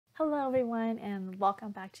Hello everyone and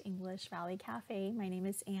welcome back to English Valley Cafe. My name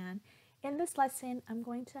is Anne. In this lesson, I'm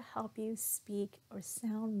going to help you speak or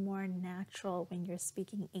sound more natural when you're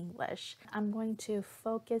speaking English. I'm going to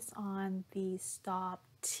focus on the stop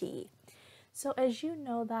T. So as you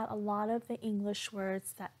know that a lot of the English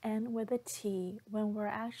words that end with a T, when we're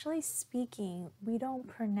actually speaking, we don't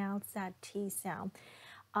pronounce that T sound.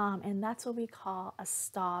 And that's what we call a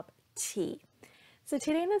stop T. So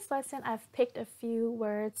today in this lesson, I've picked a few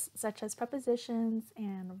words such as prepositions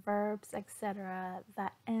and verbs, etc.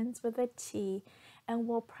 that ends with a T, and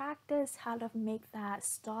we'll practice how to make that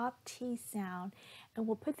stop T sound, and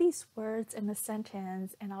we'll put these words in a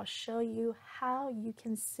sentence, and I'll show you how you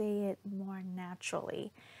can say it more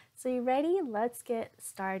naturally. So you ready? Let's get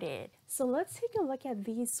started. So let's take a look at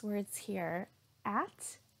these words here: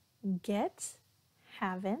 at, get,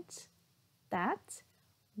 haven't, that,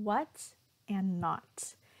 what, and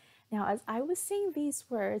not. Now, as I was saying these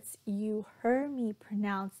words, you heard me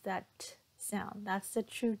pronounce that T sound. That's the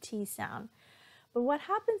true T sound. But what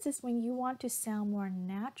happens is when you want to sound more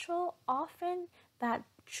natural, often that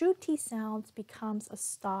true T sound becomes a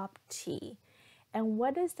stop T. And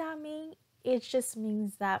what does that mean? It just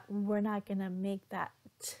means that we're not going to make that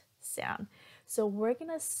T sound. So we're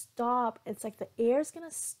going to stop. It's like the air is going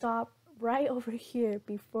to stop right over here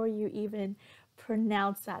before you even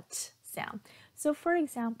pronounce that T sound. So for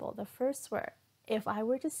example, the first word, if I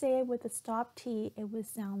were to say it with a stop T, it would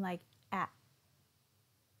sound like at.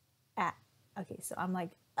 Okay, so I'm like,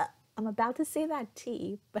 I'm about to say that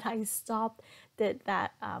T, but I stopped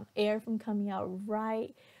that air from coming out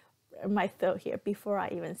right in my throat here before I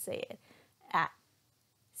even say it. At.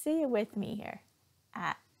 Say it with me here.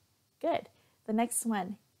 At. Good. The next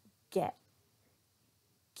one, get.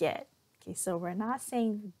 Get. Okay, so we're not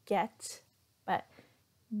saying get, but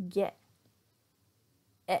get.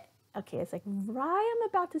 Okay, it's like right I'm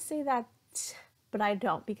about to say that T, but I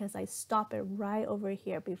don't because I stop it right over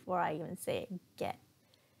here before I even say it. Get.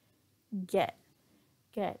 Get.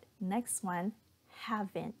 Good. Next one,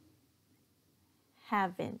 haven't.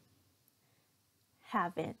 Haven't.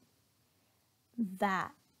 Haven't.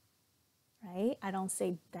 That. Right? I don't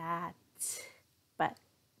say that, but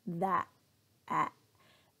that. At.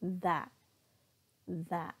 That.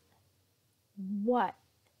 That. What.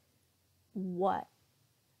 What.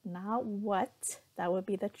 Not what, that would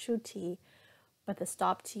be the true T, but the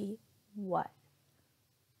stop T, what.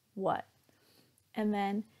 What. And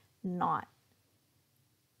then not.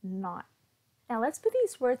 Not. Now let's put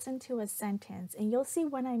these words into a sentence, and you'll see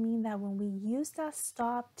what I mean that when we use that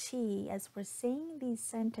stop T as we're saying these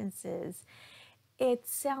sentences, it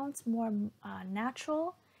sounds more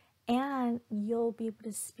natural, and you'll be able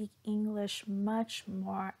to speak English much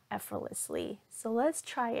more effortlessly. So let's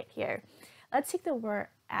try it here. Let's take the word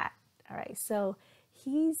at. All right, so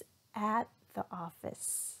he's at the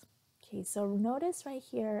office. Okay, so notice right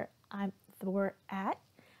here, the word at.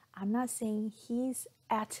 I'm not saying he's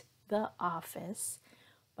at the office,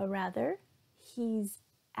 but rather he's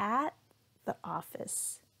at the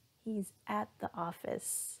office. He's at the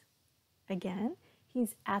office. Again,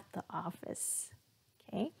 he's at the office.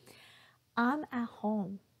 Okay, I'm at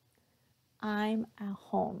home. I'm at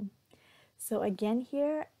home. So again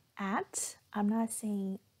here, at, I'm not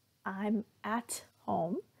saying I'm at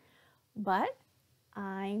home, but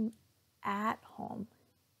I'm at home.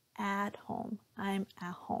 At home. I'm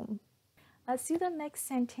at home. Let's do the next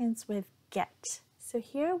sentence with get. So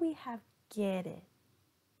here we have get it.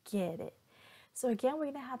 Get it. So again,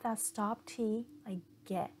 we're going to have that stop T, like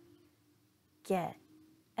get. Get.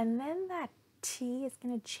 And then that T is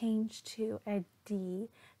going to change to a D.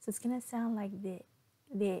 So it's going to sound like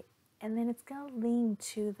the. And then it's going to lean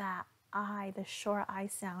to that I, the short I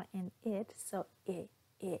sound in it. So it,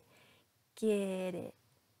 get it,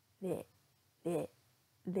 get it.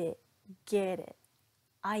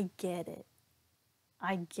 I get it.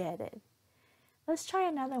 I get it. Let's try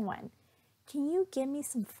another one. Can you give me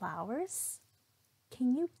some flowers?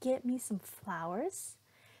 Can you get me some flowers?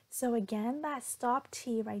 So again, that stop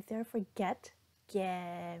T right there for get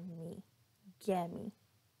me, get me,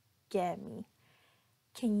 get me.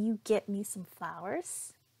 Can you get me some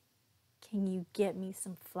flowers? Can you get me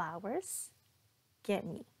some flowers? Get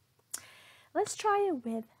me. Let's try it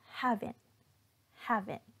with haven't.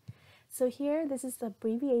 Haven't. So here, this is the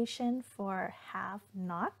abbreviation for have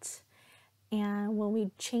not. And when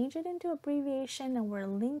we change it into abbreviation and we're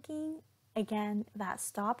linking, again, that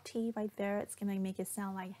stop T right there, it's going to make it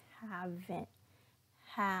sound like haven't.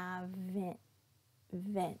 Haven't.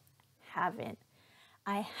 Haven't.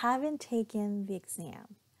 I haven't taken the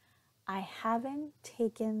exam. I haven't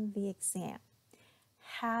taken the exam.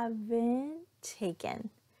 Haven't taken.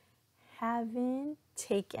 haven't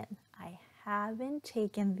taken. I haven't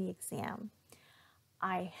taken the exam.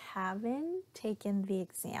 I haven't taken the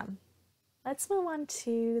exam. Let's move on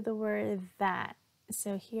to the word that.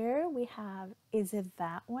 So here we have, is it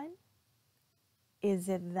that one? Is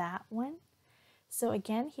it that one? So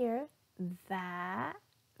again here, that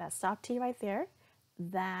stop T right there.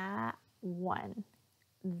 That one.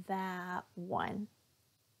 That one.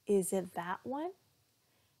 Is it that one?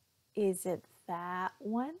 Is it that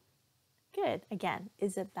one? Good. Again,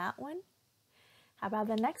 is it that one? How about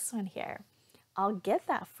the next one here? I'll get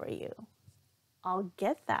that for you. I'll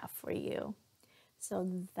get that for you. So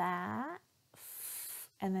that,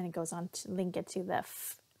 and then it goes on to link it to the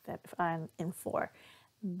f that in for.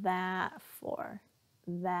 That for.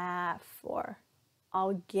 That for.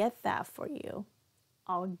 I'll get that for you.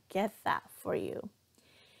 I'll get that for you.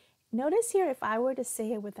 Notice here, if I were to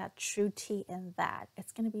say it with that true T in that,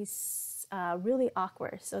 it's going to be really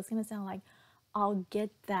awkward. So it's going to sound like, I'll get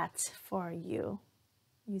that for you.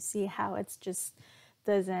 You see how it's just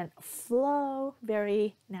doesn't flow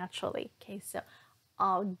very naturally. Okay, so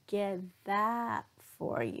I'll get that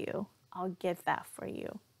for you. I'll get that for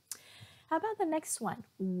you. How about the next one?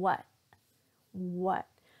 What? What?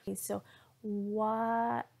 Okay, so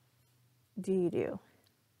what do you do?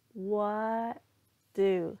 What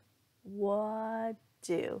do? What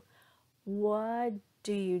do? What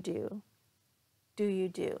do you do? Do you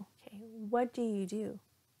do? Okay, what do you do?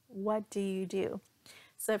 What do you do?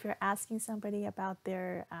 So if you're asking somebody about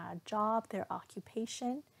their job, their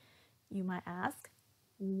occupation, you might ask,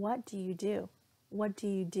 what do you do? What do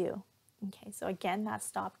you do? Okay, so again, that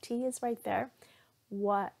stop T is right there.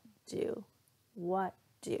 What do? What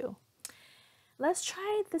do? Let's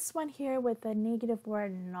try this one here with the negative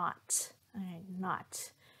word not. All right,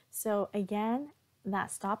 not. So again,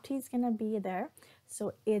 that stop T is going to be there.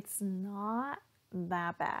 So it's not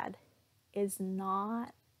that bad. It's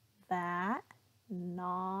not that.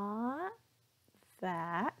 Not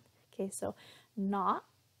that. Okay, so not,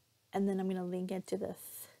 and then I'm going to link it to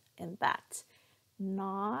this and that.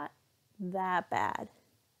 Not that bad.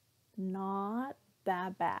 Not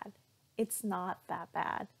that bad. It's not that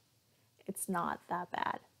bad. It's not that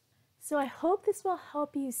bad. So I hope this will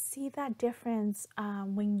help you see that difference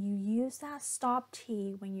when you use that stop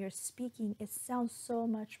T when you're speaking. It sounds so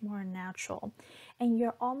much more natural, and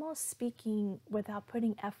you're almost speaking without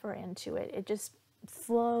putting effort into it. It just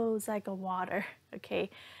flows like a water. Okay,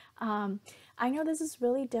 I know this is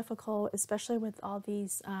really difficult, especially with all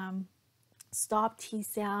these stop T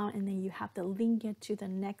sound, and then you have to link it to the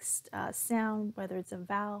next sound, whether it's a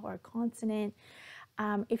vowel or a consonant.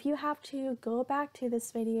 If you have to, go back to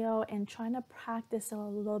this video and try to practice a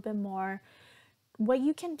little bit more. What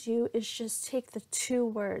you can do is just take the two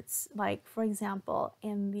words, like for example,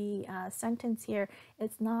 in the sentence here,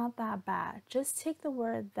 it's not that bad. Just take the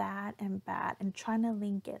word that and bad and try to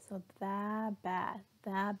link it. So that bad,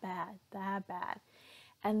 that bad, that bad.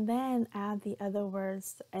 And then add the other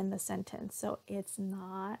words in the sentence. So it's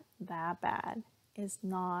not that bad. It's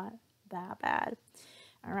not that bad.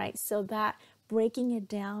 All right, so that breaking it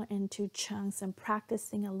down into chunks and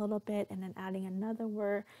practicing a little bit and then adding another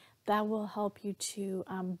word, that will help you to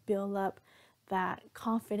build up that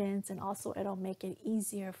confidence, and also it'll make it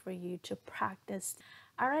easier for you to practice.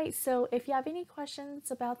 All right, so if you have any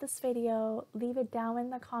questions about this video, leave it down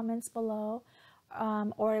in the comments below.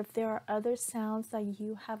 Or if there are other sounds that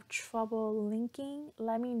you have trouble linking,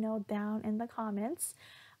 let me know down in the comments.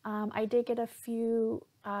 I did get a few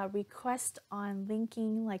requests on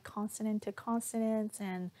linking like consonant to consonants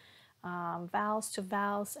and vowels to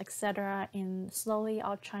vowels, etc. And slowly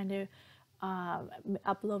I'll try to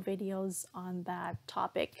upload videos on that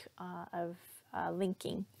topic of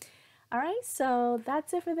linking. All right, so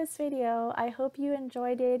that's it for this video. I hope you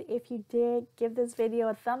enjoyed it. If you did, give this video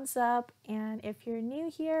a thumbs up. And if you're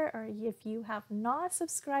new here or if you have not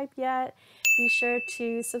subscribed yet, be sure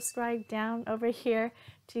to subscribe down over here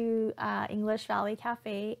to English Valley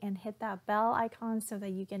Cafe and hit that bell icon so that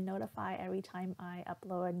you get notified every time I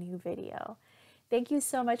upload a new video. Thank you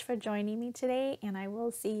so much for joining me today, and I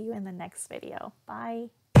will see you in the next video. Bye.